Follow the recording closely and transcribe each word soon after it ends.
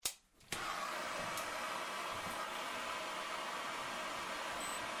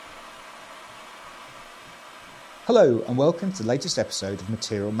Hello and welcome to the latest episode of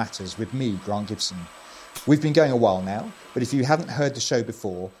Material Matters with me, Grant Gibson. We've been going a while now, but if you haven't heard the show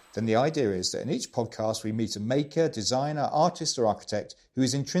before, then the idea is that in each podcast we meet a maker, designer, artist or architect who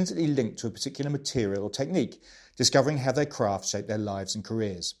is intrinsically linked to a particular material or technique, discovering how their craft shaped their lives and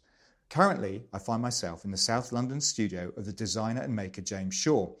careers. Currently, I find myself in the South London studio of the designer and maker James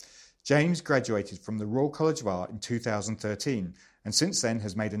Shaw. James graduated from the Royal College of Art in 2013 and since then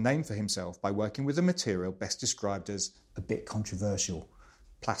has made a name for himself by working with a material best described as a bit controversial,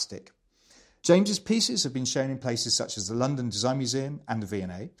 plastic. James's pieces have been shown in places such as the London Design Museum and the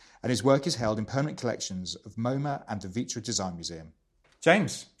V&A, and his work is held in permanent collections of MoMA and the Vitra Design Museum.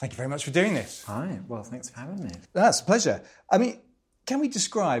 James, thank you very much for doing this. Hi, well, thanks for having me. That's a pleasure. Can we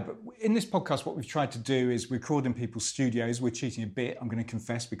describe, in this podcast, what we've tried to do is record in people's studios. We're cheating a bit, I'm going to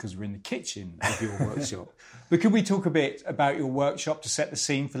confess, because we're in the kitchen of your workshop. But could we talk a bit about your workshop to set the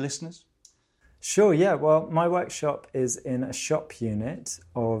scene for listeners? Sure, yeah. Well, my workshop is in a shop unit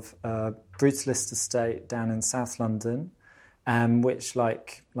of Brutalist Estate down in South London, which,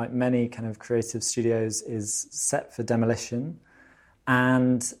 like many kind of creative studios, is set for demolition.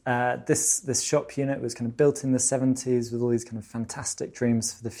 And this shop unit was kind of built in the 70s with all these kind of fantastic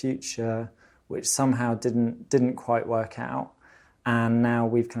dreams for the future, which somehow didn't quite work out. And now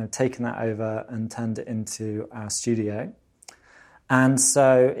we've kind of taken that over and turned it into our studio. And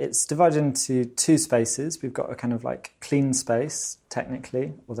so it's divided into two spaces. We've got a kind of like clean space,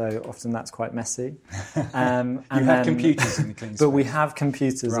 technically, although often that's quite messy. And you have computers in the clean space. But we have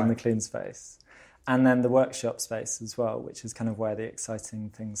computers right. in the clean space. And then the workshop space as well, which is kind of where the exciting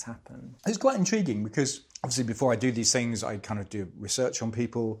things happen. It's quite intriguing because obviously before I do these things, I kind of do research on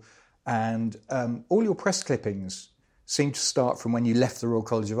people. And all your press clippings seem to start from when you left the Royal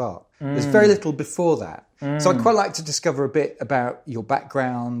College of Art. There's very little before that. So I'd quite like to discover a bit about your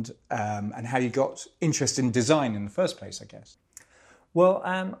background and how you got interested in design in the first place, I guess. Well,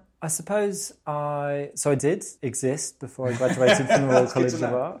 I suppose I did exist before I graduated from the Royal College of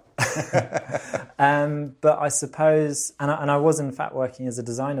Art. But I suppose, and I was in fact working as a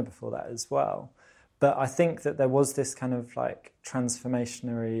designer before that as well. But I think that there was this kind of like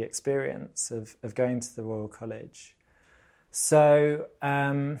transformationary experience of going to the Royal College. So,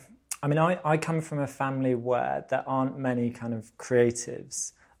 I come from a family where there aren't many kind of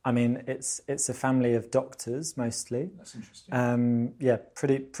creatives. I mean, it's a family of doctors mostly. That's interesting. Yeah,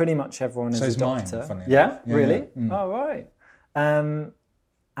 pretty much everyone is a doctor. Mine, funny yeah? enough. Yeah, Really? yeah. Oh, right.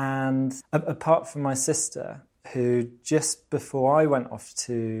 And apart from my sister, who just before I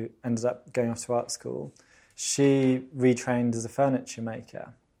ended up going off to art school, she retrained as a furniture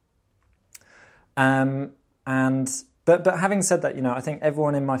maker. But having said that, I think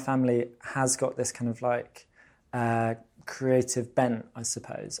everyone in my family has got this kind of like creative bent, I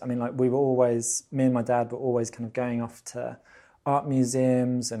suppose. I mean, like me and my dad were always kind of going off to art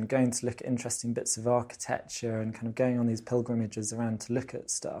museums and going to look at interesting bits of architecture and kind of going on these pilgrimages around to look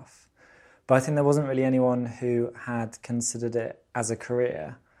at stuff. But I think there wasn't really anyone who had considered it as a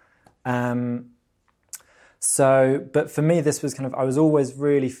career. But for me, this was kind of, I was always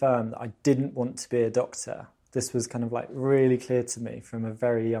really firm that I didn't want to be a doctor. This was kind of like really clear to me from a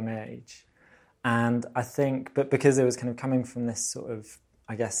very young age. And I think, but because it was kind of coming from this sort of,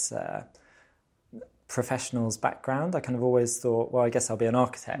 I guess, professional's background, I kind of always thought, well, I guess I'll be an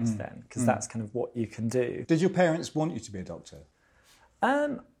architect then, because that's kind of what you can do. Did your parents want you to be a doctor?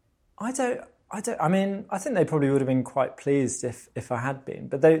 I mean, I think they probably would have been quite pleased if I had been,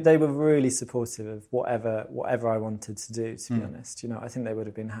 but they were really supportive of whatever I wanted to do, to be honest. I think they would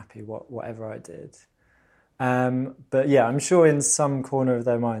have been happy whatever I did. But yeah, I'm sure in some corner of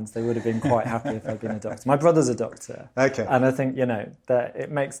their minds they would have been quite happy if I'd been a doctor. My brother's a doctor. Okay. And I think, that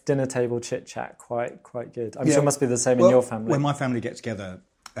it makes dinner table chit-chat quite good. I'm sure it must be the same in your family. When my family gets together,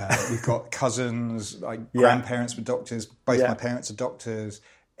 we've got cousins, grandparents were doctors, both my parents are doctors.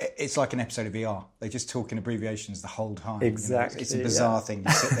 It's like an episode of ER. They just talk in abbreviations the whole time. Exactly. It's a bizarre thing.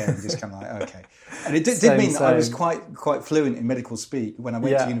 You sit there and just kind of like, okay. And it did mean that I was quite fluent in medical speak. When I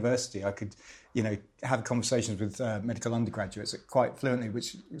went to university, I could, have conversations with medical undergraduates quite fluently,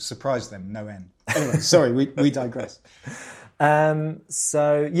 which surprised them no end. Anyway, sorry, we digress.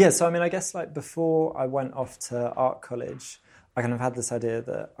 So I mean, I guess like before I went off to art college, I kind of had this idea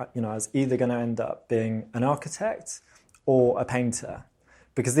that, I was either going to end up being an architect or a painter,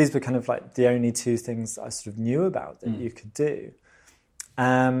 because these were kind of like the only two things that I sort of knew about that you could do.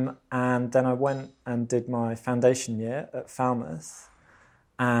 And then I went and did my foundation year at Falmouth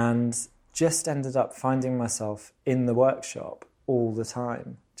and just ended up finding myself in the workshop all the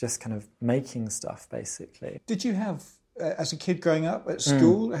time, just kind of making stuff, basically. Did you have as a kid growing up at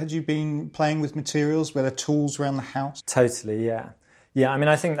school? Had you been playing with materials? Were there tools around the house? Totally, yeah. Yeah, I mean,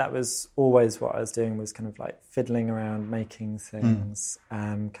 I think that was always what I was doing, was kind of like fiddling around, making things,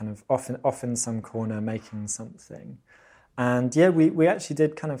 kind of off in some corner, making something. And yeah, we actually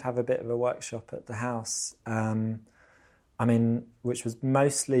did kind of have a bit of a workshop at the house, I mean, which was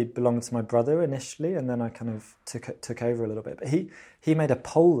mostly belonged to my brother initially, and then I kind of took over a little bit. But he made a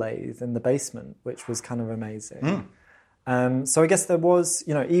pole lathe in the basement, which was kind of amazing. So I guess there was,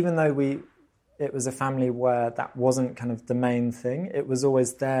 you know, even though it was a family where that wasn't kind of the main thing, it was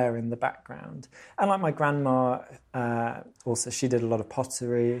always there in the background. And like my grandma, also, she did a lot of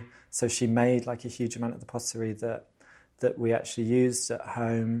pottery, so she made like a huge amount of the pottery that we actually used at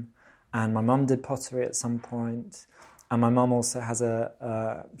home. And my mum did pottery at some point. And my mum also has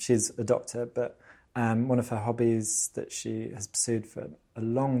she's a doctor, but one of her hobbies that she has pursued for a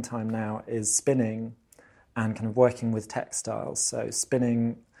long time now is spinning and kind of working with textiles. So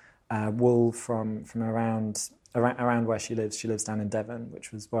spinning wool from around where she lives. She lives down in Devon,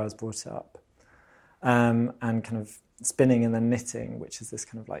 which was where I was brought up. And kind of spinning and then knitting, which is this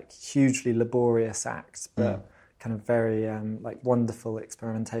kind of like hugely laborious act, but kind of very like wonderful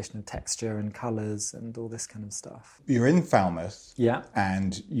experimentation of texture and colours and all this kind of stuff. You're in Falmouth, yeah,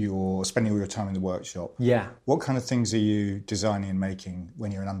 and you're spending all your time in the workshop. Yeah. What kind of things are you designing and making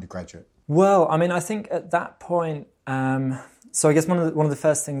when you're an undergraduate? Well, I mean, I think at that point, so I guess one of the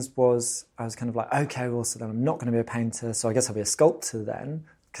first things was I was kind of like, okay, well, so then I'm not going to be a painter, so I guess I'll be a sculptor then,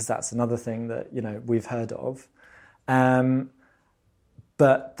 because that's another thing that, you know, we've heard of.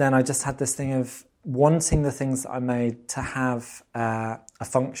 But then I just had this thing of wanting the things that I made to have a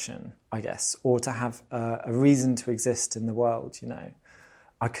function, I guess, or to have a reason to exist in the world, you know.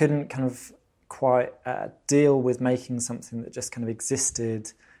 I couldn't kind of quite deal with making something that just kind of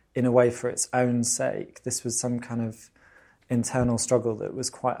existed in a way for its own sake. This was some kind of internal struggle that was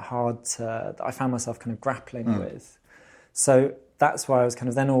quite hard that I found myself kind of grappling with. So that's why I was kind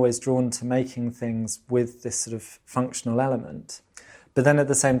of then always drawn to making things with this sort of functional element. But then at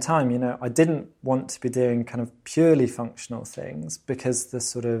the same time, you know, I didn't want to be doing kind of purely functional things, because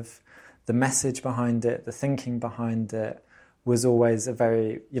the message behind it, the thinking behind it was always a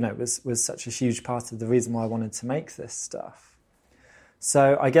very, you know, was such a huge part of the reason why I wanted to make this stuff.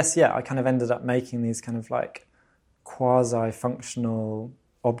 So I guess, yeah, I kind of ended up making these kind of like quasi-functional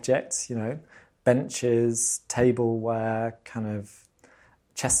objects, you know, benches, tableware, kind of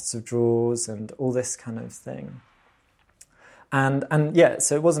chests of drawers and all this kind of thing. And yeah,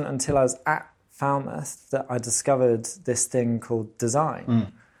 so it wasn't until I was at Falmouth that I discovered this thing called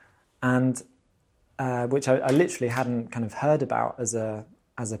design, and which I literally hadn't kind of heard about as a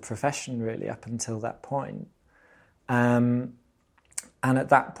profession really up until that point. And at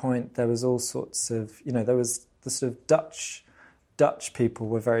that point, there was all sorts of, you know, there was the sort of Dutch people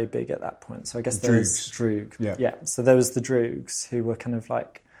were very big at that point. So I guess there was Droog. Yeah. So there was the Droogs, who were kind of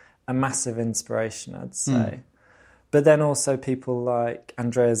like a massive inspiration, I'd say. But then also people like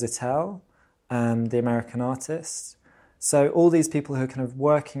Andrea Zittel, the American artist. So all these people who are kind of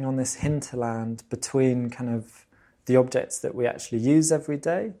working on this hinterland between kind of the objects that we actually use every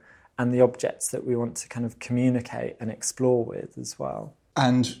day and the objects that we want to kind of communicate and explore with as well.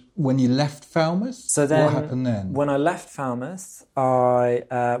 And when you left Falmouth, so then, what happened then? When I left Falmouth,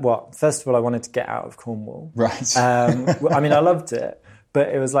 first of all, I wanted to get out of Cornwall. Right. I mean, I loved it, but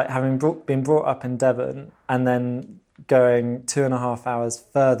it was like having been brought up in Devon and then going 2.5 hours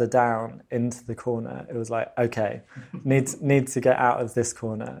further down into the corner. It was like, okay, need to get out of this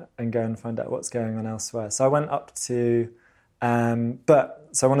corner and go and find out what's going on elsewhere. So I went up to, so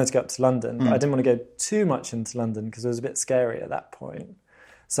I wanted to go up to London, but I didn't want to go too much into London because it was a bit scary at that point.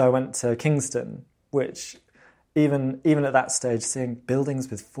 So I went to Kingston, which even at that stage, seeing buildings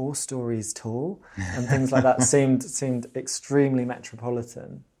with 4 stories tall and things like that seemed extremely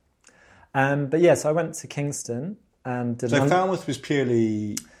metropolitan. But yeah, so I went to Kingston and did. So Falmouth was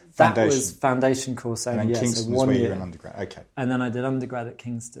purely foundation. That was foundation course only. And yeah, Kingston so was 1 where year. you were in undergrad. Okay. And then I did undergrad at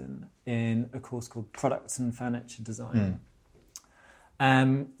Kingston in a course called Products and Furniture Design,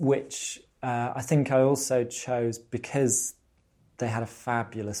 which I think I also chose because they had a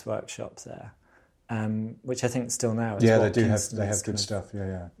fabulous workshop there, which I think still now is what they Kingston have good stuff.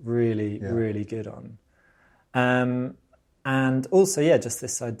 Yeah. Really good on. And also, yeah, just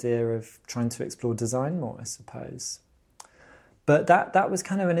this idea of trying to explore design more, I suppose. But that was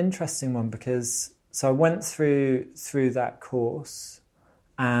kind of an interesting one because so I went through that course,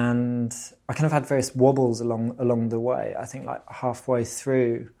 and I kind of had various wobbles along the way. I think like halfway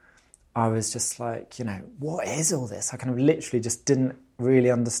through, I was just like, you know, what is all this? I kind of literally just didn't really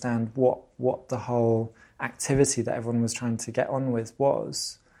understand what the whole activity that everyone was trying to get on with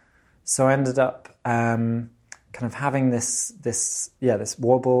was. So I ended up kind of having this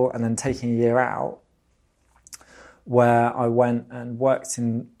wobble, and then taking a year out, where I went and worked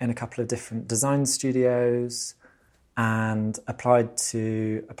in a couple of different design studios, and applied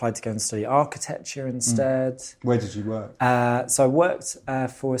to go and study architecture instead. Where did you work? So I worked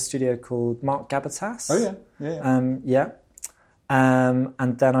for a studio called Mark Gabbatas. Oh yeah.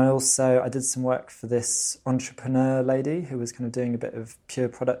 And then I did some work for this entrepreneur lady who was kind of doing a bit of pure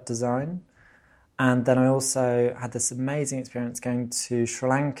product design. And then I also had this amazing experience going to Sri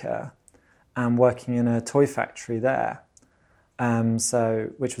Lanka and working in a toy factory there.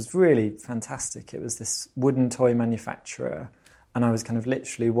 Which was really fantastic. It was this wooden toy manufacturer, and I was kind of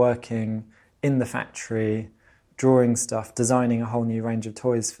literally working in the factory, drawing stuff, designing a whole new range of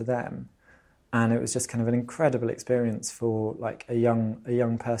toys for them. And it was just kind of an incredible experience for like a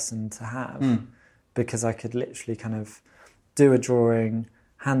young person to have, because I could literally kind of do a drawing,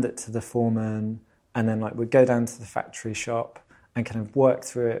 hand it to the foreman, and then like would go down to the factory shop and kind of work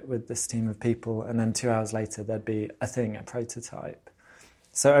through it with this team of people, and then 2 hours later there'd be a prototype.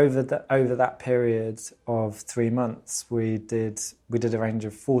 So over that period of 3 months, we did a range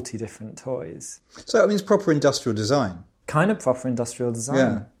of 40 different toys. So that means proper industrial design. Kind of proper industrial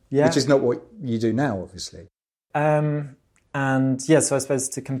design. Yeah. Which is not what you do now, obviously. So I suppose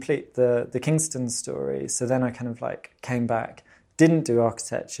to complete the Kingston story, so then I kind of like came back, didn't do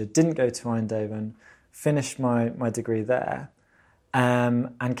architecture, didn't go to Eindhoven, finished my degree there.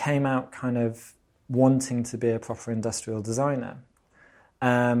 And came out kind of wanting to be a proper industrial designer.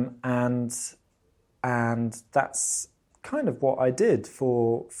 And that's kind of what I did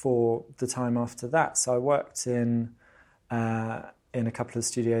for the time after that. So I worked in a couple of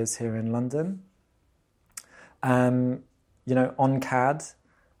studios here in London, on CAD,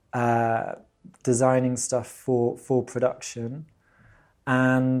 designing stuff for production.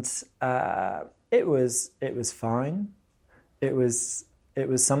 And it was fine. It was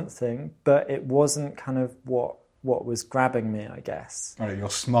something, but it wasn't kind of what was grabbing me, I guess. Oh, you're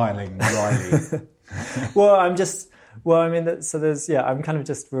smiling, Riley. I'm kind of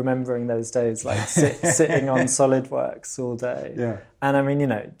just remembering those days, like sitting on SolidWorks all day. Yeah. And I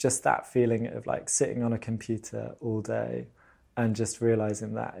mean, just that feeling of like sitting on a computer all day and just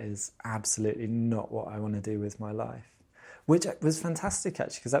realizing that is absolutely not what I want to do with my life, which was fantastic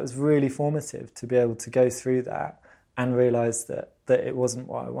actually, because that was really formative to be able to go through that and realise that it wasn't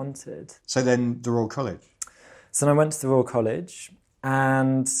what I wanted. So then the Royal College? So then I went to the Royal College,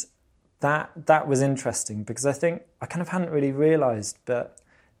 and that was interesting, because I think I kind of hadn't really realised, but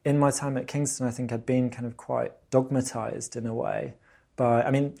in my time at Kingston, I think I'd been kind of quite dogmatised in a way.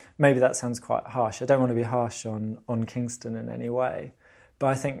 Maybe that sounds quite harsh. I don't want to be harsh on Kingston in any way, but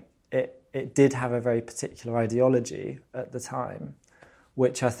I think it did have a very particular ideology at the time,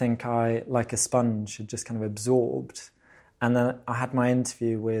 which I think I, like a sponge, had just kind of absorbed. And then I had my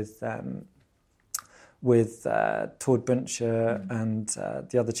interview with Tord Buncher and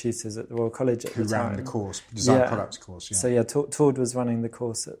the other tutors at the Royal College at the time. Who ran the course, design products course. Yeah. So Tord was running the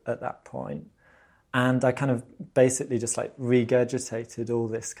course at that point. And I kind of basically just like regurgitated all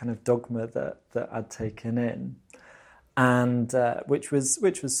this kind of dogma that I'd taken in. And which was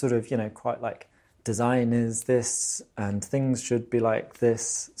sort of, quite like, design is this and things should be like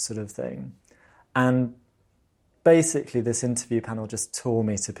this sort of thing. And basically this interview panel just tore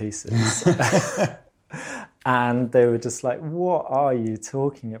me to pieces. And they were just like, what are you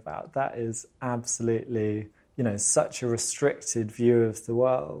talking about? That is absolutely, such a restricted view of the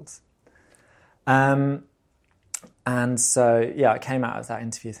world. And so, I came out of that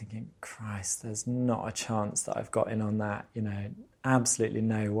interview thinking, Christ, there's not a chance that I've got in on that, absolutely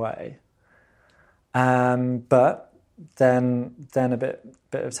no way. But then a bit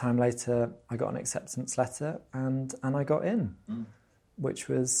of time later, I got an acceptance letter and I got in, which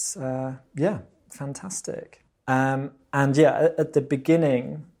was, fantastic. At the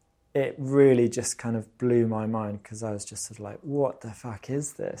beginning, it really just kind of blew my mind, because I was just sort of like, what the fuck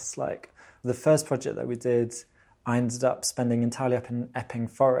is this? Like, the first project that we did, I ended up spending entirely up in Epping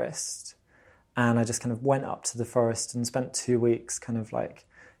Forest, and I just kind of went up to the forest and spent 2 weeks kind of like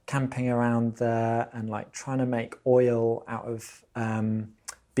camping around there and like trying to make oil out of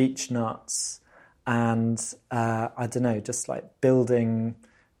beech nuts, and I don't know, just like building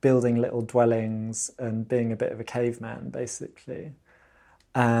little dwellings and being a bit of a caveman, basically.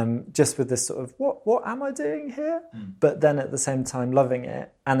 Just with this sort of, what am I doing here? But then at the same time loving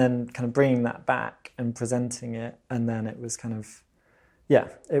it, and then kind of bringing that back and presenting it. And then it was kind of,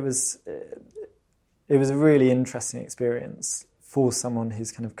 it was a really interesting experience for someone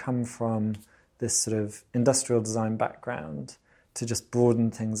who's kind of come from this sort of industrial design background to just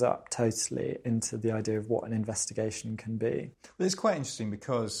broaden things up totally into the idea of what an investigation can be. Well, it's quite interesting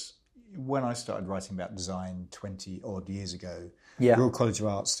because when I started writing about design 20 odd years ago, the Royal College of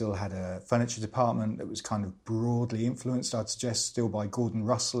Art still had a furniture department that was kind of broadly influenced, I'd suggest, still by Gordon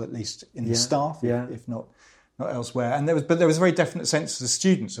Russell, at least in the staff, if not elsewhere. And there was a very definite sense to the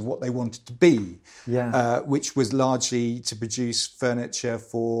students of what they wanted to be, which was largely to produce furniture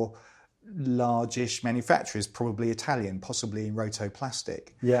for largish manufacturers, probably Italian, possibly in rotoplastic.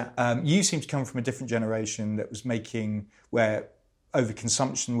 You seem to come from a different generation that was making where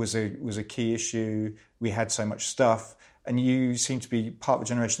overconsumption was a key issue. We had so much stuff, and you seem to be part of a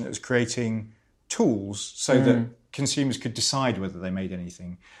generation that was creating tools so that consumers could decide whether they made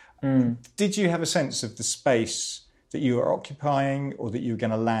anything. Did you have a sense of the space that you were occupying or that you were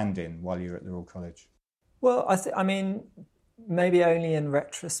going to land in while you were at the Royal College? Well, I mean, maybe only in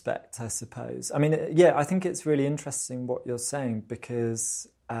retrospect, I suppose. I mean, I think it's really interesting what you're saying because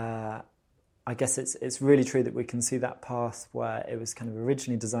I guess it's really true that we can see that path where it was kind of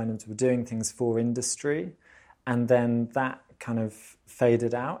originally designed to be doing things for industry, and then that kind of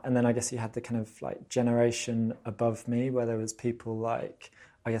faded out. And then I guess you had the kind of like generation above me where there was people like,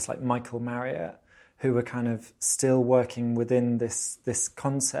 I guess, like Michael Marriott, who were kind of still working within this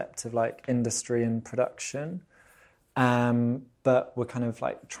concept of like industry and production, but were kind of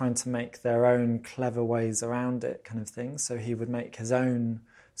like trying to make their own clever ways around it kind of thing. So he would make his own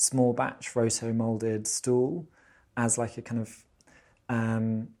small batch roto-molded stool as like a kind of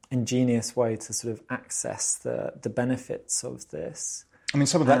ingenious way to sort of access the benefits of this. I mean,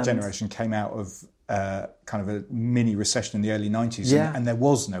 some of that generation came out of kind of a mini recession in the early 90s, and there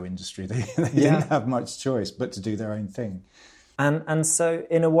was no industry. They didn't have much choice but to do their own thing. And so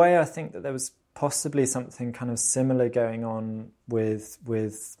in a way, I think that there was possibly something kind of similar going on with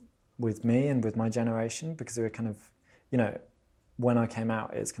me and with my generation, because we were kind of, you know, when I came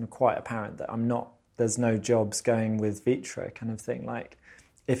out, it's kind of quite apparent that there's no jobs going with Vitra kind of thing. Like,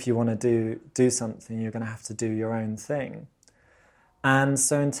 if you want to do something, you're going to have to do your own thing. And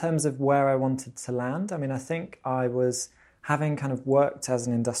so in terms of where I wanted to land, I mean, I think I was having kind of worked as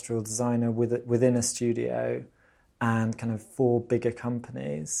an industrial designer within a studio and kind of for bigger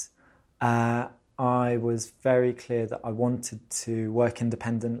companies. I was very clear that I wanted to work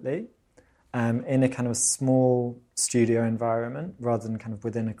independently in a kind of small studio environment rather than kind of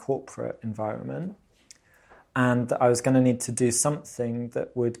within a corporate environment. And I was going to need to do something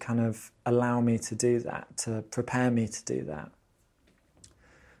that would kind of allow me to do that, to prepare me to do that.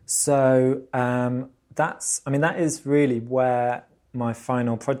 So that is really where my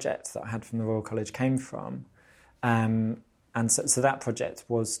final project that I had from the Royal College came from. And so that project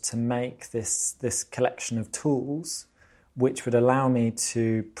was to make this collection of tools which would allow me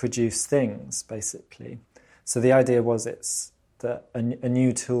to produce things, basically. So the idea was it's that a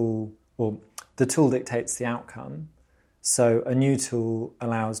new tool, or the tool dictates the outcome. So a new tool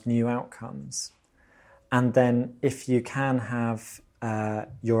allows new outcomes. And then if you can have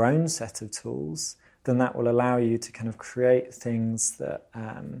your own set of tools, then that will allow you to kind of create things that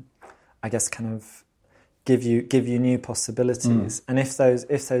I guess kind of give you new possibilities. And if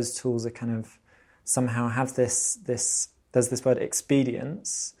those tools are kind of somehow have this there's this word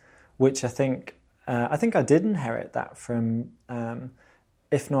expedience, which I think I did inherit that from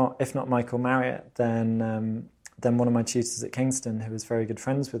if not Michael Marriott, then one of my tutors at Kingston who was very good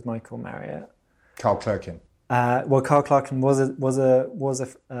friends with Michael Marriott. Carl Clerkin. Well, Carl Clarkin was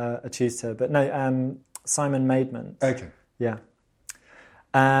a tutor, but no, Simon Maidment. Okay. Yeah.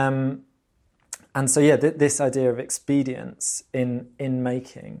 And so this idea of expedience in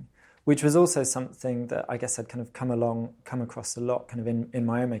making, which was also something that I guess I'd kind of come across a lot, kind of in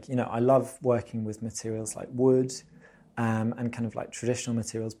my own making. You know, I love working with materials like wood, and kind of like traditional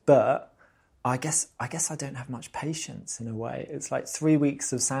materials, but I guess I don't have much patience in a way. It's like 3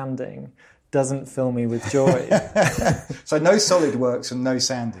 weeks of sanding doesn't fill me with joy. So no solid works and no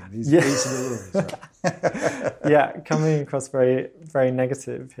sanding. These are the rules. Right? Yeah, coming across very, very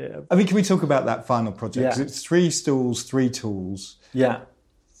negative here. I mean, can we talk about that final project? Yeah. 'Cause it's 3 stools, 3 tools. Yeah.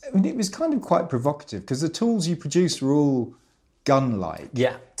 I mean, it was kind of quite provocative because the tools you produced were all gun-like.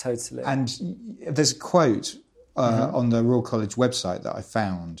 Yeah, totally. And there's a quote on the Royal College website that I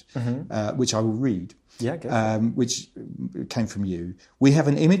found, which I will read. Yeah, go which came from you. We have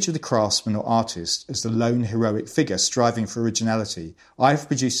an image of the craftsman or artist as the lone heroic figure striving for originality. I've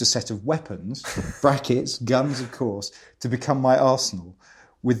produced a set of weapons, brackets, guns, of course, to become my arsenal.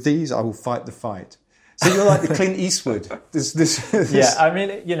 With these, I will fight the fight. So you're like the Clint Eastwood. This. Yeah, I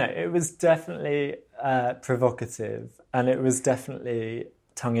mean, you know, it was definitely provocative, and it was definitely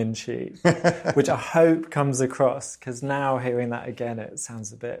tongue-in-cheek, which I hope comes across, because now hearing that again, it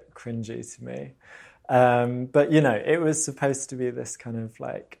sounds a bit cringy to me. But, you know, it was supposed to be this kind of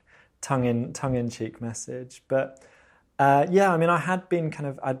like tongue-in-cheek message. But yeah, I mean, I'd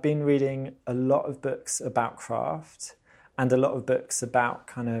been reading a lot of books about craft and a lot of books about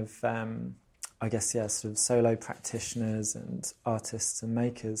kind of, I guess, yeah, sort of solo practitioners and artists and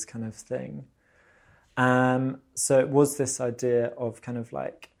makers kind of thing. So it was this idea of kind of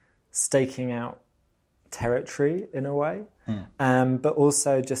like staking out territory in a way, but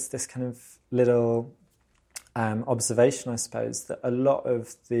also just this kind of little observation, I suppose, that a lot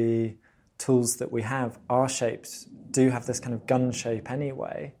of the tools that we have do have this kind of gun shape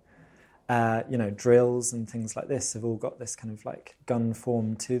anyway. You know, drills and things like this have all got this kind of like gun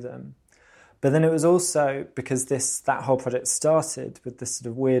form to them. But then it was also because that whole project started with this sort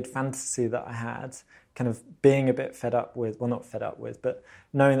of weird fantasy that I had, kind of being a bit fed up with, well, not fed up with, but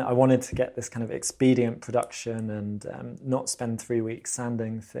knowing that I wanted to get this kind of expedient production and not spend 3 weeks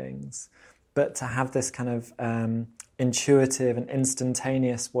sanding things, but to have this kind of intuitive and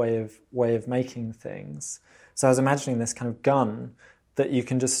instantaneous way of making things. So I was imagining this kind of gun that you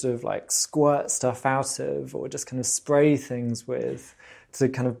can just sort of like squirt stuff out of, or just kind of spray things with, to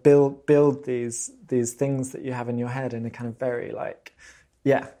kind of build these things that you have in your head in a kind of very like,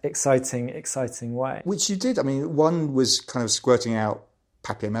 yeah, exciting way. Which you did. I mean, one was kind of squirting out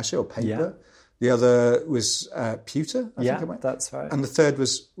papier-mâché or paper. Yeah. The other was pewter, I think it went. That's right. And the third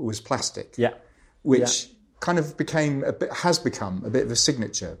was plastic. Yeah. Which kind of has become a bit of a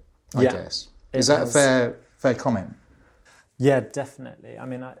signature, I guess. Is that a fair comment? Yeah, definitely. I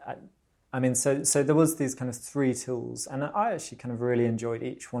mean, so there was these kind of 3 tools, and I actually kind of really enjoyed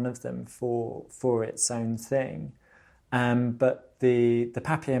each one of them for its own thing. But the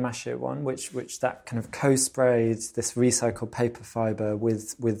papier-mâché one, which that kind of co-sprayed this recycled paper fibre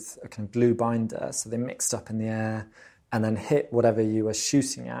with a kind of glue binder, so they mixed up in the air and then hit whatever you were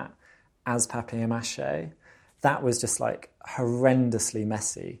shooting at as papier-mâché. That was just like horrendously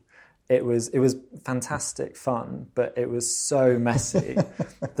messy. It was fantastic fun, but it was so messy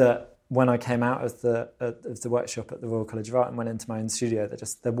that when I came out of the workshop at the Royal College of Art and went into my own studio,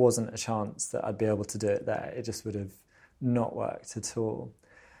 there wasn't a chance that I'd be able to do it there. It just would have not worked at all.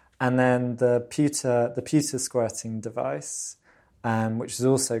 And then the pewter squirting device, which was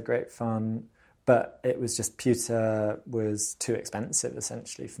also great fun, but it was just pewter was too expensive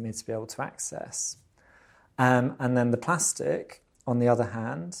essentially for me to be able to access. And then the plastic, on the other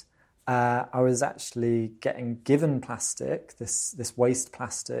hand, I was actually getting given plastic, this waste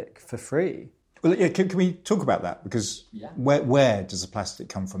plastic, for free. Well, yeah, can we talk about that? Because where does the plastic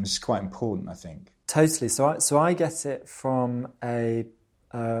come from? This is quite important, I think. Totally. So I get it from a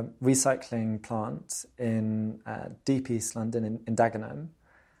recycling plant in deep East London, in Dagenham,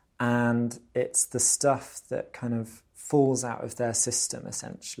 and it's the stuff that kind of falls out of their system,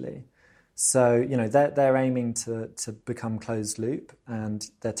 essentially. So, you know, they're aiming to become closed loop, and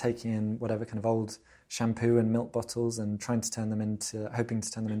they're taking in whatever kind of old shampoo and milk bottles and hoping to turn them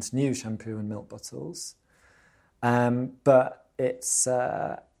into new shampoo and milk bottles. But it's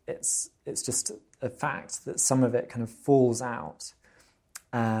just a fact that some of it kind of falls out.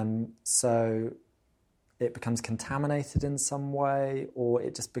 So it becomes contaminated in some way, or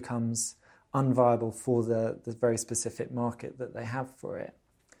it just becomes unviable for the very specific market that they have for it.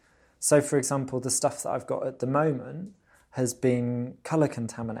 So, for example, the stuff that I've got at the moment has been colour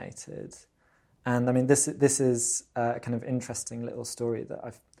contaminated. And I mean, this is a kind of interesting little story that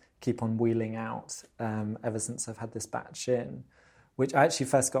I keep on wheeling out ever since I've had this batch in, which I actually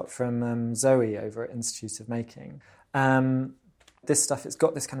first got from Zoe over at Institute of Making. This stuff, it's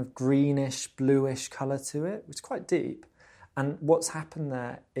got this kind of greenish, bluish colour to it, which is quite deep. And what's happened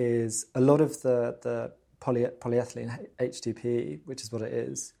there is a lot of the polyethylene HDPE, which is what it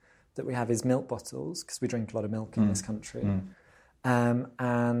is, that we have is milk bottles, because we drink a lot of milk in this country.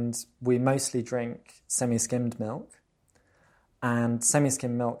 And we mostly drink semi-skimmed milk. And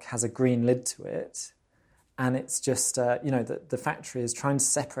semi-skimmed milk has a green lid to it. And it's just, the factory is trying to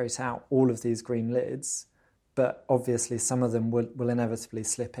separate out all of these green lids, but obviously some of them will inevitably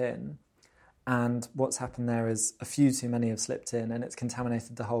slip in. And what's happened there is a few too many have slipped in, and it's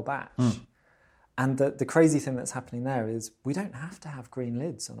contaminated the whole batch. And the crazy thing that's happening there is we don't have to have green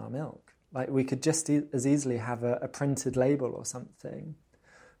lids on our milk. Like, we could just as easily have a printed label or something.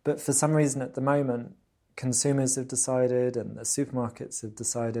 But for some reason at the moment, consumers have decided and the supermarkets have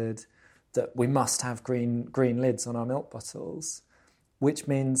decided that we must have green lids on our milk bottles, which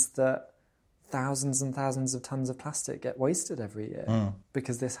means that thousands and thousands of tons of plastic get wasted every year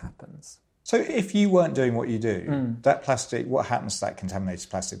because this happens. So if you weren't doing what you do, that plastic, what happens to that contaminated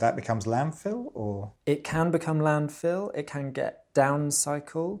plastic? That becomes landfill, or? It can become landfill. It can get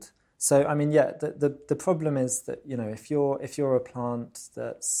downcycled. So, I mean, yeah, the problem is that, you know, if you're a plant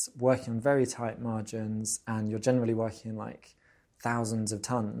that's working on very tight margins and you're generally working in like thousands of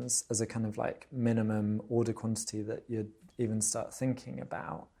tons as a kind of like minimum order quantity that you'd even start thinking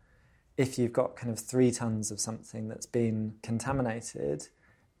about, if you've got kind of 3 tons of something that's been contaminated,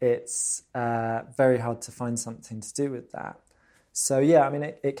 it's very hard to find something to do with that. So yeah, I mean,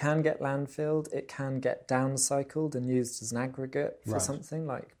 it can get landfilled, it can get downcycled and used as an aggregate for something,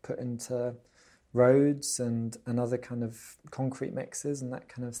 like put into roads and other kind of concrete mixes and that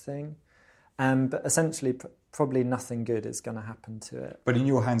kind of thing. But essentially, probably nothing good is going to happen to it. But in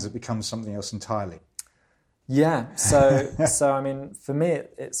your hands, it becomes something else entirely. Yeah, so I mean, for me,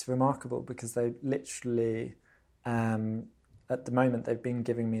 it's remarkable because they literally, at the moment, they've been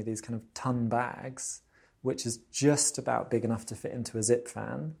giving me these kind of ton bags, which is just about big enough to fit into a zip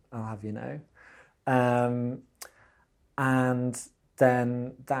fan, I'll have you know. And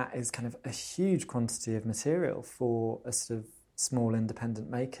then that is kind of a huge quantity of material for a sort of small independent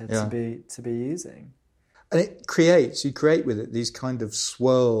maker to be using. And you create with it these kind of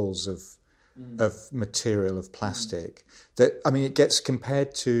swirls of material, of plastic, that, I mean, it gets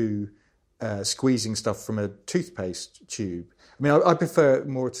compared to squeezing stuff from a toothpaste tube. I mean, I prefer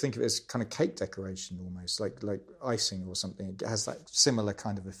more to think of it as kind of cake decoration, almost like icing or something. It has that similar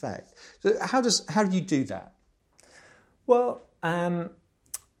kind of effect. So how do you do that? Well,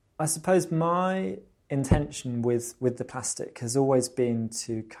 I suppose my intention with the plastic has always been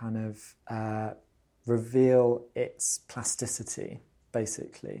to kind of reveal its plasticity,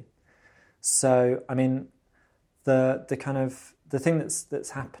 basically. So, I mean, the thing that's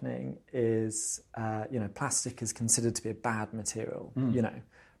happening is, you know, plastic is considered to be a bad material, you know,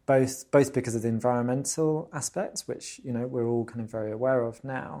 both because of the environmental aspects, which, you know, we're all kind of very aware of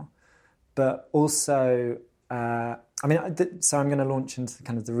now, but also, I mean, so I'm going to launch into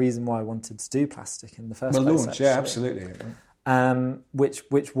kind of the reason why I wanted to do plastic in the first place. Launch, actually. Yeah, absolutely.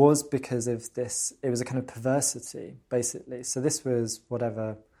 Which was because of this, it was a kind of perversity, basically. So this was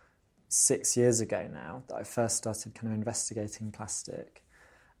 6 years ago now that I first started kind of investigating plastic.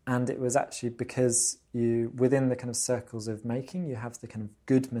 And it was actually because within the kind of circles of making, you have the kind of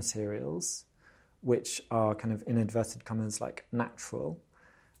good materials, which are kind of in inverted commas like natural,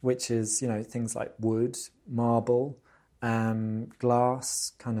 which is, you know, things like wood, marble,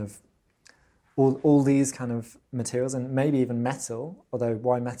 glass, kind of all these kind of materials, and maybe even metal, although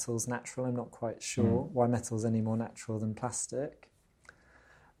why metal's natural, I'm not quite sure why metal's any more natural than plastic.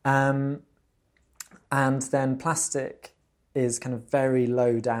 And then plastic is kind of very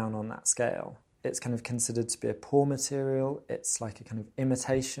low down on that scale. It's kind of considered to be a poor material. It's like a kind of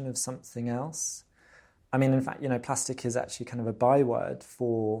imitation of something else. I mean, in fact, you know, plastic is actually kind of a byword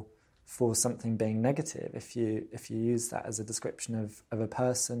for something being negative. If you use that as a description of a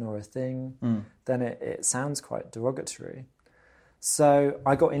person or a thing, then it sounds quite derogatory. So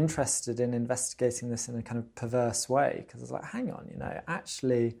I got interested in investigating this in a kind of perverse way, because I was like, hang on, you know,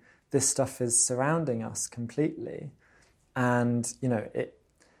 actually this stuff is surrounding us completely. And, you know, it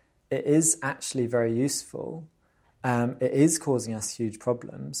is actually very useful. It is causing us huge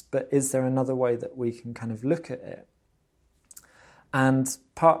problems, but is there another way that we can kind of look at it? And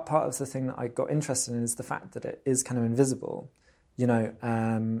part of the thing that I got interested in is the fact that it is kind of invisible. You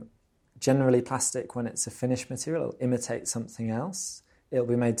know, generally plastic, when it's a finished material, it'll imitate something else. It'll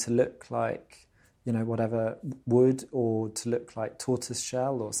be made to look like, you know, whatever, wood, or to look like tortoise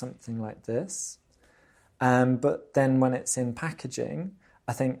shell or something like this. But then when it's in packaging,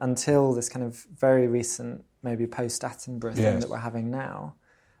 I think until this kind of very recent, maybe post-Attenborough thing that we're having now,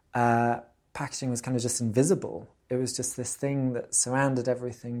 packaging was kind of just invisible. It was just this thing that surrounded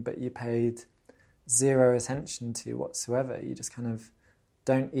everything, but you paid zero attention to whatsoever. You just kind of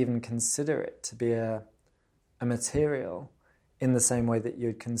don't even consider it to be a material in the same way that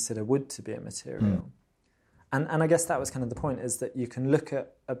you'd consider wood to be a material. And I guess that was kind of the point, is that you can look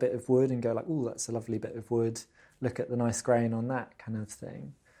at a bit of wood and go like, oh, that's a lovely bit of wood. Look at the nice grain on that kind of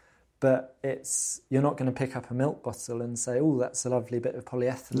thing. But you're not going to pick up a milk bottle and say, oh, that's a lovely bit of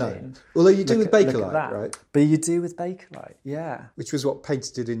polyethylene. No. Although you do with Bakelite, right? But you do with Bakelite, yeah. Which was what paints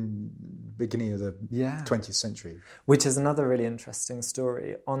did in the beginning of the 20th century. Which is another really interesting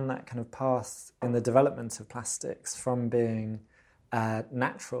story on that kind of path in the development of plastics from being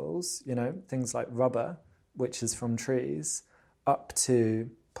naturals, you know, things like rubber, which is from trees, up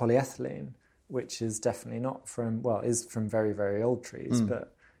to polyethylene, which is definitely not from, well, is from very, very old trees,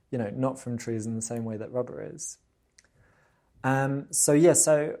 but, you know, not from trees in the same way that rubber is.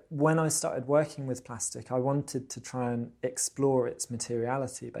 So when I started working with plastic, I wanted to try and explore its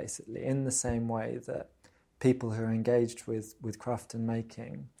materiality, basically, in the same way that people who are engaged with craft and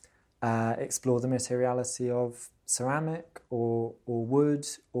making explore the materiality of ceramic or wood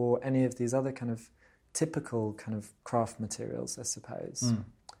or any of these other kind of typical kind of craft materials, I suppose.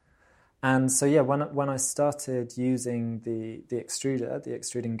 And so, when I started using the extruder, the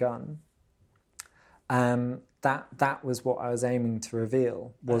extruding gun, that was what I was aiming to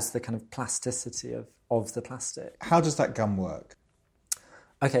reveal, was the kind of plasticity of the plastic. How does that gun work?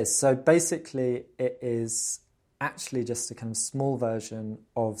 Okay, so basically it is actually just a kind of small version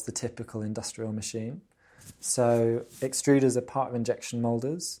of the typical industrial machine. So extruders are part of injection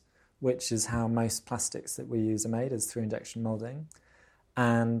molders, which is how most plastics that we use are made, is through injection molding.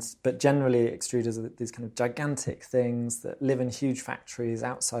 But generally extruders are these kind of gigantic things that live in huge factories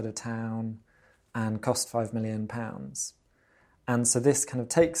outside of town and cost £5 million. And so this kind of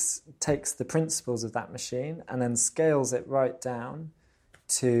takes the principles of that machine and then scales it right down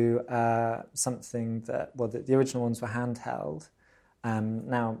to something that, the original ones were handheld.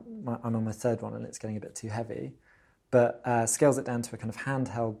 Now I'm on my third one and it's getting a bit too heavy, but scales it down to a kind of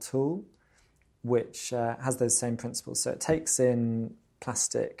handheld tool, which has those same principles. So it takes in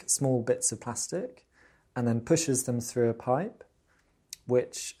plastic, small bits of plastic, and then pushes them through a pipe,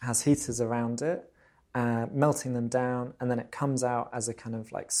 which has heaters around it, melting them down, and then it comes out as a kind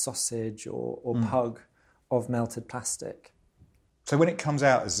of like sausage or pug of melted plastic. So when it comes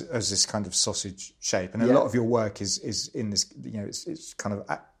out as this kind of sausage shape, and a lot of your work is in this, it's kind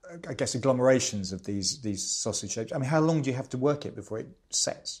of, I guess, agglomerations of these sausage shapes. I mean, how long do you have to work it before it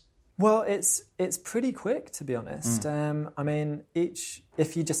sets? Well, it's pretty quick, to be honest. I mean,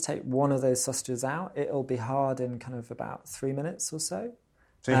 if you just take one of those sausages out, it'll be hard in kind of about 3 minutes or so.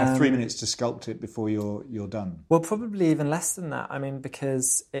 So you have 3 minutes to sculpt it before you're done? Well, probably even less than that. I mean,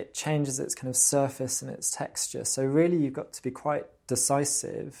 because it changes its kind of surface and its texture. So really you've got to be quite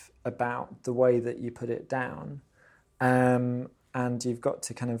decisive about the way that you put it down. And you've got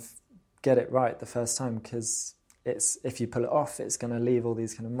to kind of get it right the first time, because if you pull it off, it's going to leave all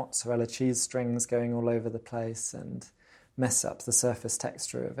these kind of mozzarella cheese strings going all over the place and mess up the surface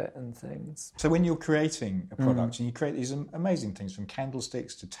texture of it and things. So when you're creating a product and you create these amazing things, from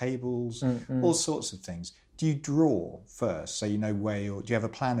candlesticks to tables, all sorts of things, do you draw first so you know where do you have a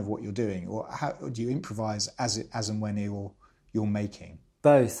plan of what you're doing, or how do you improvise as and when you're making?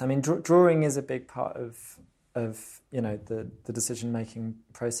 Both. I mean, drawing is a big part of the decision-making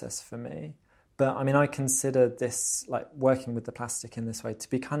process for me. But I mean, I consider this, like working with the plastic in this way, to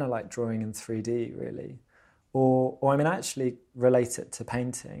be kind of like drawing in 3D, really. Or I mean, I actually relate it to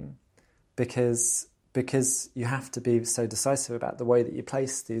painting, because you have to be so decisive about the way that you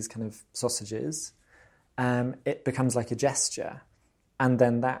place these kind of sausages. It becomes like a gesture, and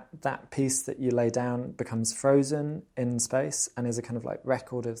then that piece that you lay down becomes frozen in space and is a kind of like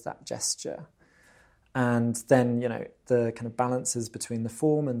record of that gesture. And then, the kind of balances between the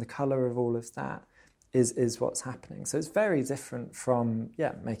form and the colour of all of that is what's happening. So it's very different from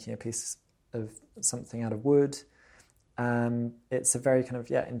making a piece of something out of wood. It's a very kind of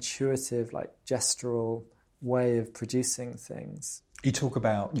intuitive, like gestural way of producing things. You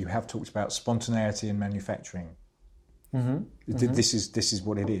have talked about spontaneity in manufacturing. This is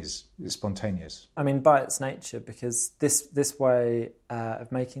what it is. It's spontaneous. I mean, by its nature, because this way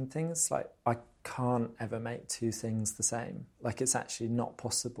of making things, like I can't ever make two things the same. Like, it's actually not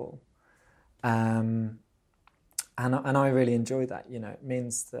possible. And I really enjoy that. It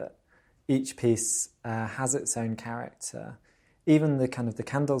means that each piece has its own character. Even the kind of the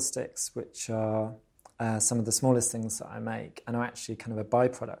candlesticks, which are some of the smallest things that I make, and are actually kind of a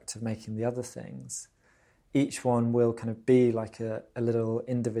byproduct of making the other things. Each one will kind of be like a little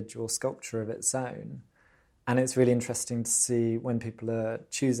individual sculpture of its own. And it's really interesting to see when people are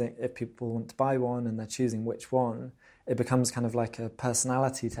choosing, if people want to buy one and they're choosing which one, it becomes kind of like a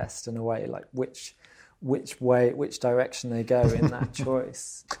personality test in a way, like which direction they go in that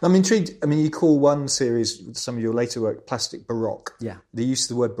choice. I'm intrigued. I mean, you call one series, some of your later work, Plastic Baroque. Yeah. The use of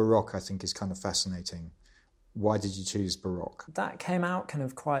the word Baroque, I think, is kind of fascinating. Why did you choose Baroque? That came out kind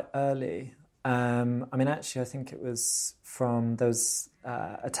of quite early. I mean, actually, I think it was from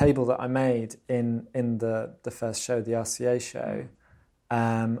a table that I made in the first show, the RCA show,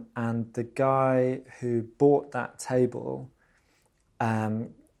 and the guy who bought that table,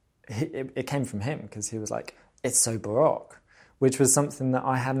 it came from him, because he was like, "It's so Baroque," which was something that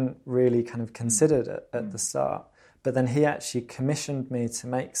I hadn't really kind of considered at the start. But then he actually commissioned me to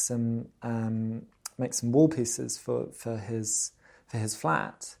make some wall pieces for his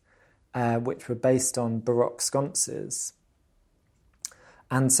flat. Which were based on Baroque sconces.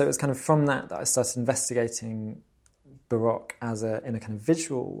 And so it was kind of from that I started investigating Baroque in a kind of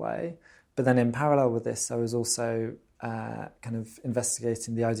visual way. But then in parallel with this, I was also kind of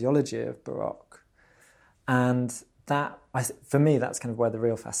investigating the ideology of Baroque. And that, for me, that's kind of where the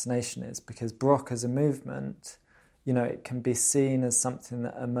real fascination is, because Baroque as a movement, you know, it can be seen as something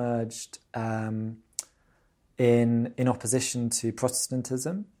that emerged in opposition to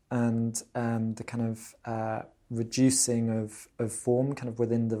Protestantism and the kind of reducing of form kind of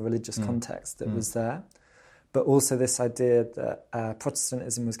within the religious context that was there. But also this idea that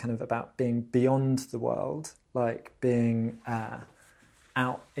Protestantism was kind of about being beyond the world, like being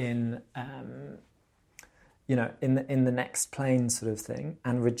out in, you know, in the next plane sort of thing,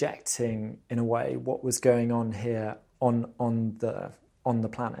 and rejecting in a way what was going on here on the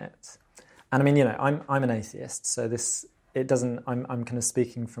planet. And I mean, you know, I'm an atheist, so I'm kind of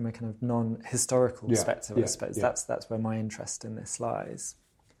speaking from a kind of non-historical perspective, I suppose. Yeah. That's where my interest in this lies.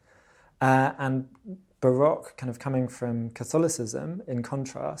 And Baroque, kind of coming from Catholicism, in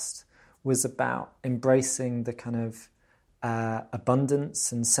contrast, was about embracing the kind of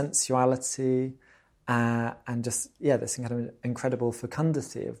abundance and sensuality and just, this kind of incredible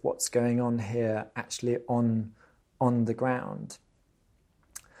fecundity of what's going on here actually on the ground.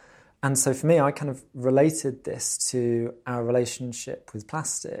 And so for me, I kind of related this to our relationship with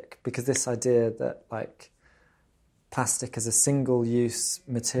plastic, because this idea that, like, plastic as a single-use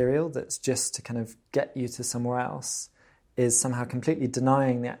material that's just to kind of get you to somewhere else is somehow completely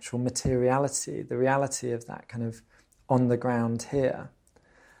denying the actual materiality, the reality of that kind of on the ground here,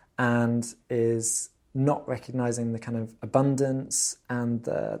 and is not recognising the kind of abundance and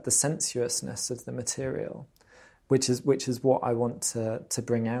the sensuousness of the material, which is what I want to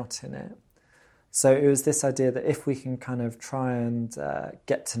bring out in it. So it was this idea that if we can kind of try and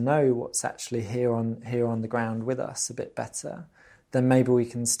get to know what's actually here on the ground with us a bit better, then maybe we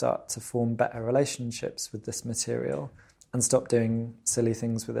can start to form better relationships with this material and stop doing silly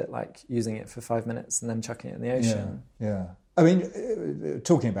things with it, like using it for 5 minutes and then chucking it in the ocean. Yeah. I mean,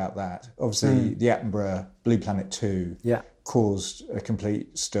 talking about that, obviously the Attenborough Blue Planet 2 caused a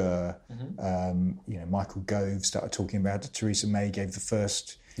complete stir. You know, Michael Gove started talking about it. Theresa May gave the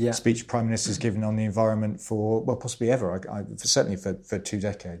first speech Prime Minister's given on the environment for, well, possibly ever, certainly for 2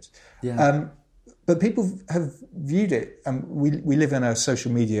 decades. But people have viewed it, we live in a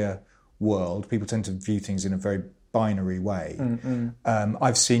social media world. People tend to view things in a very binary way.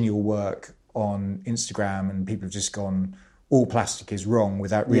 I've seen your work on Instagram and people have just gone, all plastic is wrong,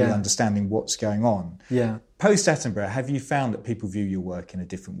 without really understanding what's going on. Post Attenborough, have you found that people view your work in a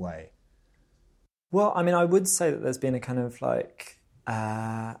different way? Well, I mean, I would say that there's been a kind of like,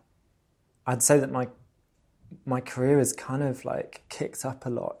 I'd say that my career has kind of like kicked up a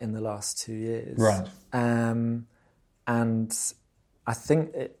lot in the last 2 years. Right. And I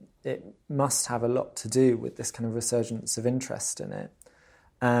think it must have a lot to do with this kind of resurgence of interest in it.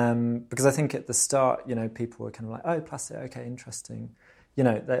 Because I think at the start, you know, people were kind of like, oh, plastic, okay, interesting. You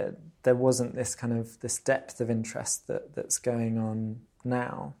know, there wasn't this kind of, this depth of interest that's going on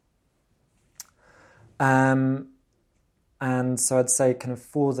now. And so I'd say kind of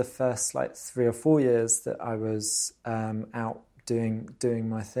for the first like 3 or 4 years that I was out doing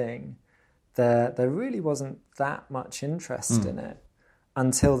my thing, there really wasn't that much interest in it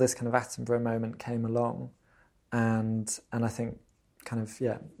until this kind of Attenborough moment came along, and I think kind of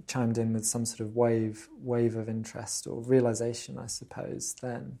chimed in with some sort of wave of interest or realization, I suppose,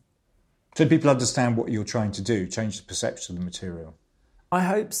 then. So people understand what you're trying to do, change the perception of the material? I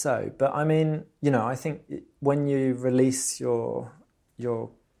hope so, but I mean, you know, I think when you release your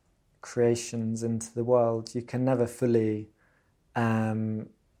creations into the world, you can never fully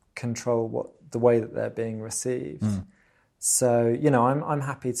control the way that they're being received. So, you know, I'm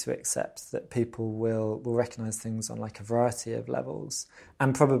happy to accept that people will recognise things on like a variety of levels,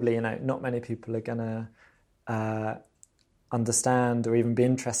 and probably, you know, not many people are going to understand or even be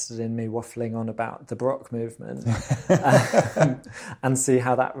interested in me waffling on about the Baroque movement and see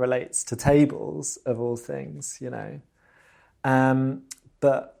how that relates to tables of all things, you know.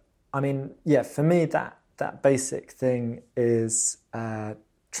 But I mean, for me that basic thing is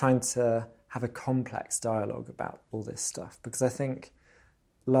trying to have a complex dialogue about all this stuff, because I think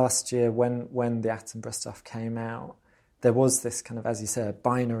last year when the Attenborough stuff came out, there was this kind of, as you say, a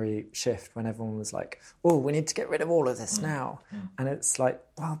binary shift when everyone was like, oh, we need to get rid of all of this now. And it's like,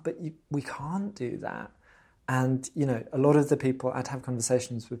 well, but we can't do that. And, you know, a lot of the people, I'd have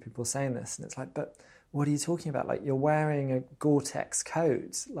conversations with people saying this, and it's like, but what are you talking about? Like, you're wearing a Gore-Tex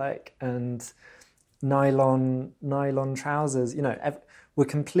coat, like, and nylon trousers, you know, we're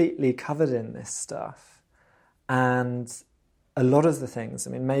completely covered in this stuff. And a lot of the things, I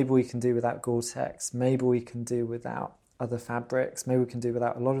mean, maybe we can do without Gore-Tex, maybe we can do without other fabrics, maybe we can do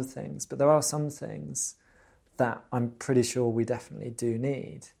without a lot of things, but there are some things that I'm pretty sure we definitely do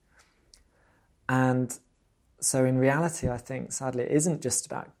need. And so in reality, I think, sadly, it isn't just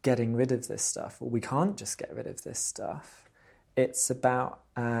about getting rid of this stuff, or we can't just get rid of this stuff. It's about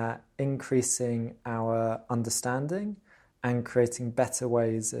increasing our understanding and creating better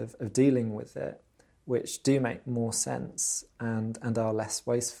ways of dealing with it, which do make more sense and are less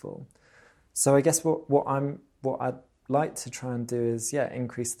wasteful. So I guess what I'd like to try and do is,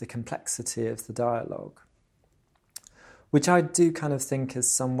 increase the complexity of the dialogue, which I do kind of think is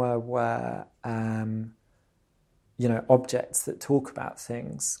somewhere where, objects that talk about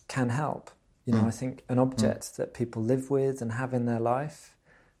things can help. I think an object that people live with and have in their life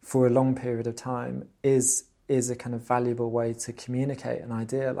for a long period of time is a kind of valuable way to communicate an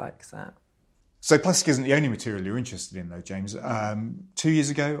idea like that. So plastic isn't the only material you're interested in, though, James. 2 years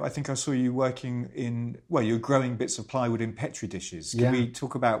ago, I think I saw you working you were growing bits of plywood in Petri dishes. Can we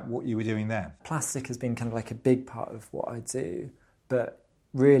talk about what you were doing there? Plastic has been kind of like a big part of what I do, but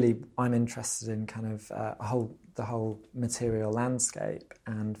really I'm interested in kind of the whole material landscape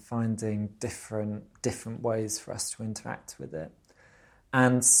and finding different ways for us to interact with it.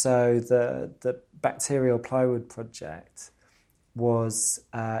 And so the bacterial plywood project was,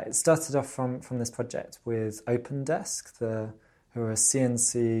 it started off from this project with OpenDesk, who are a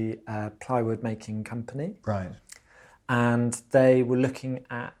CNC plywood making company. Right. And they were looking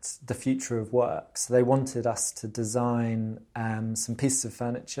at the future of work. So they wanted us to design some pieces of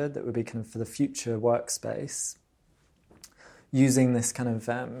furniture that would be kind of for the future workspace using this kind of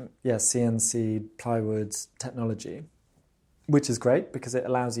CNC plywood technology, which is great because it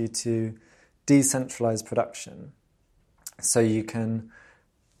allows you to decentralize production. So you can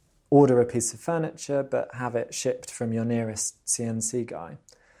order a piece of furniture but have it shipped from your nearest CNC guy.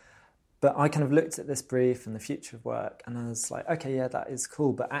 But I kind of looked at this brief and the future of work and I was like, okay, yeah, that is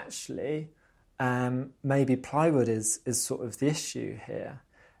cool. But actually, maybe plywood is sort of the issue here.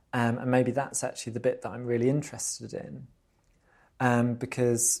 And maybe that's actually the bit that I'm really interested in.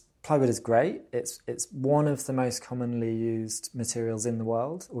 Because plywood is great. It's one of the most commonly used materials in the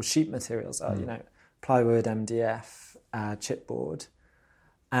world, or sheet materials are, plywood, MDF, chipboard.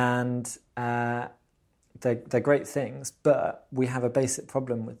 And they're great things, but we have a basic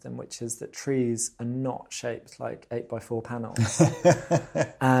problem with them, which is that trees are not shaped like 8x4 panels.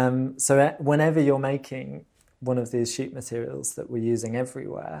 So whenever you're making one of these sheet materials that we're using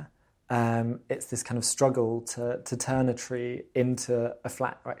everywhere, it's this kind of struggle to turn a tree into a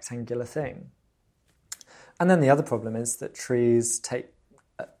flat rectangular thing. And then the other problem is that trees take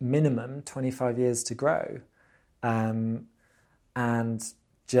minimum 25 years to grow. And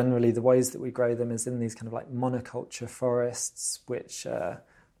generally the ways that we grow them is in these kind of like monoculture forests, which are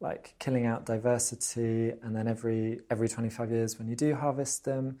like killing out diversity. And then every 25 years when you do harvest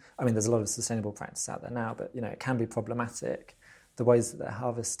them, I mean, there's a lot of sustainable practice out there now, but, it can be problematic, the ways that they're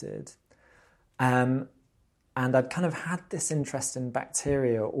harvested. And I'd kind of had this interest in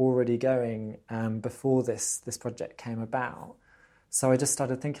bacteria already going before this project came about. So I just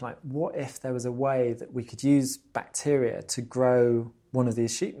started thinking, like, what if there was a way that we could use bacteria to grow one of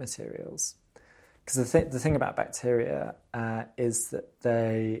these sheet materials? Because the thing about bacteria is that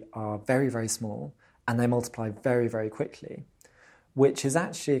they are very, very small and they multiply very, very quickly, which is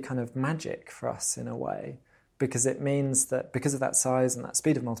actually kind of magic for us in a way, because it means that because of that size and that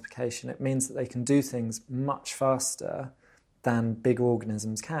speed of multiplication, it means that they can do things much faster than big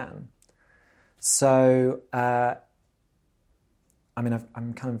organisms can. So,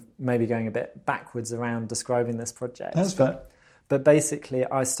 I'm kind of maybe going a bit backwards around describing this project. That's fair. But basically,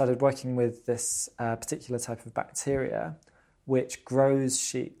 I started working with this particular type of bacteria, which grows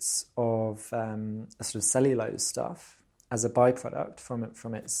sheets of a sort of cellulose stuff as a byproduct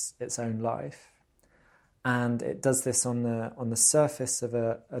from its own life, and it does this on the surface of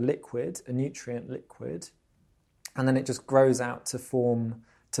a liquid, a nutrient liquid, and then it just grows out to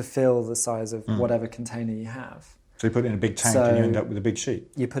fill the size of whatever container you have. So you put it in a big tank and you end up with a big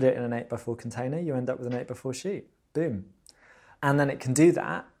sheet. You put it in an 8x4 container, you end up with an 8x4 sheet. Boom. And then it can do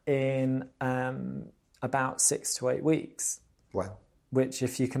that in about 6 to 8 weeks. Wow. Which,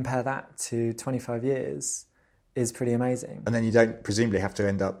 if you compare that to 25 years, is pretty amazing. And then you don't presumably have to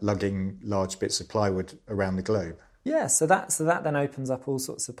end up lugging large bits of plywood around the globe. Yeah, so that then opens up all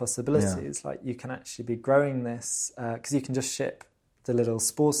sorts of possibilities. Yeah. Like you can actually be growing this, because you can just ship the little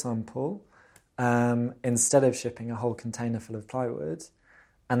spore sample instead of shipping a whole container full of plywood.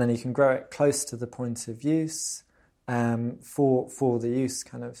 And then you can grow it close to the point of use for the use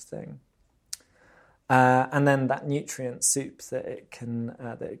kind of thing. And then that nutrient soup that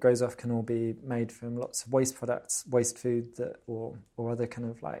it grows off can all be made from lots of waste products, waste food or other kind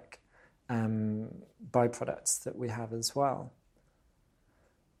of like byproducts that we have as well.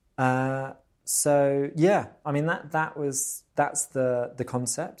 So yeah, I mean that's the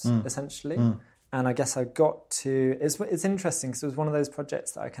concept essentially. And I guess I got to it's interesting because it was one of those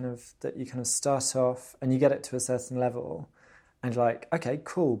projects that you kind of start off and you get it to a certain level. And you're like, okay,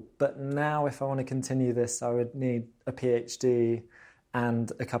 cool. But now if I want to continue this, I would need a PhD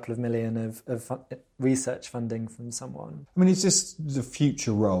and a couple of million of research funding from someone. I mean, is this the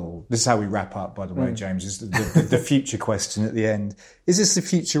future role? This is how we wrap up, by the way, James, is the future question at the end. Is this the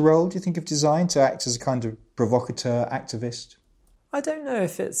future role, do you think, of design, to act as a kind of provocateur, activist? I don't know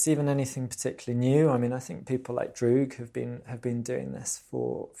if it's even anything particularly new. I mean, I think people like Droog have been doing this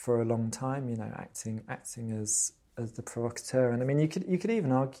for a long time, you know, acting as the provocateur. And I mean, you could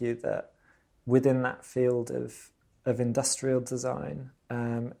even argue that within that field of industrial design,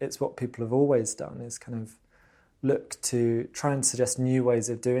 it's what people have always done, is kind of look to try and suggest new ways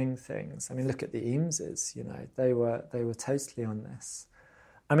of doing things. I mean, look at the Eameses, you know, they were totally on this.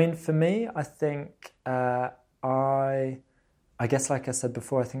 I mean, for me, I think I guess, like I said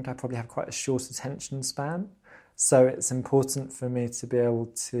before, I think I probably have quite a short attention span. So it's important for me to be able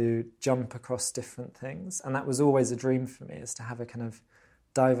to jump across different things. And that was always a dream for me, is to have a kind of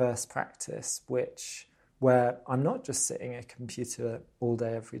diverse practice where I'm not just sitting at a computer all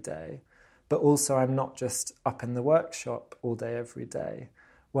day, every day, but also I'm not just up in the workshop all day, every day,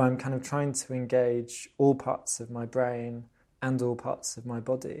 where I'm kind of trying to engage all parts of my brain and all parts of my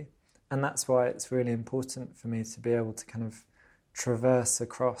body. And that's why it's really important for me to be able to kind of traverse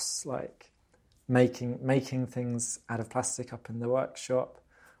across, like, making things out of plastic up in the workshop,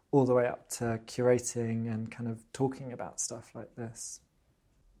 all the way up to curating and kind of talking about stuff like this.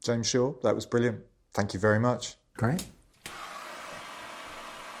 James Shaw, that was brilliant. Thank you very much. Great.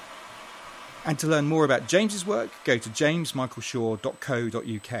 And to learn more about James's work, go to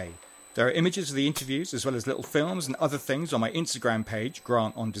jamesmichaelshaw.co.uk. There are images of the interviews as well as little films and other things on my Instagram page,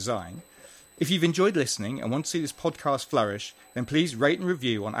 Grant on Design. If you've enjoyed listening and want to see this podcast flourish, then please rate and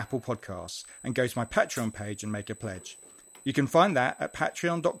review on Apple Podcasts and go to my Patreon page and make a pledge. You can find that at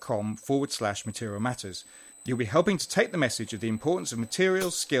patreon.com/Material Matters. You'll be helping to take the message of the importance of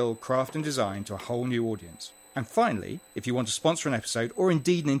materials, skill, craft and design to a whole new audience. And finally, if you want to sponsor an episode or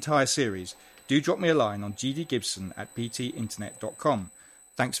indeed an entire series, do drop me a line on gdgibson@btinternet.com.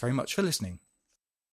 Thanks very much for listening.